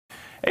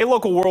A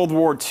local World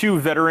War II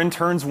veteran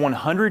turns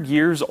 100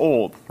 years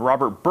old.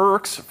 Robert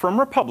Burks from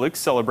Republic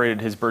celebrated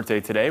his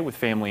birthday today with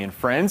family and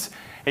friends.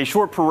 A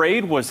short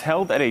parade was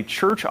held at a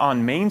church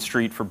on Main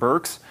Street for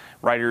Burks.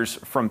 Riders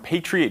from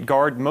Patriot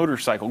Guard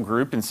Motorcycle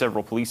Group and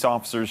several police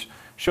officers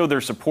showed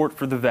their support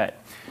for the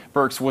vet.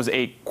 Burks was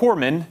a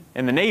corpsman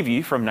in the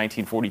Navy from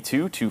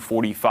 1942 to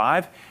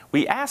 45.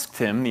 We asked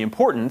him the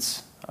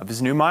importance of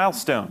his new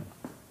milestone.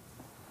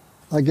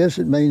 I guess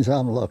it means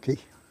I'm lucky.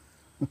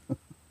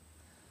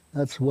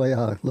 That's the way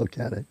I look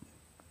at it.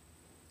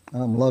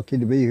 I'm lucky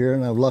to be here,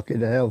 and I'm lucky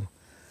to have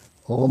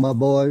all my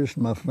boys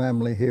and my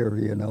family here,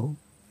 you know.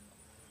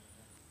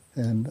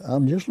 And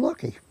I'm just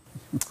lucky.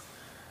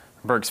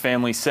 Burks'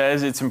 family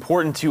says it's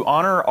important to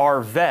honor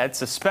our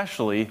vets,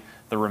 especially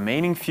the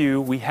remaining few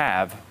we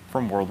have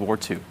from World War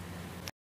II.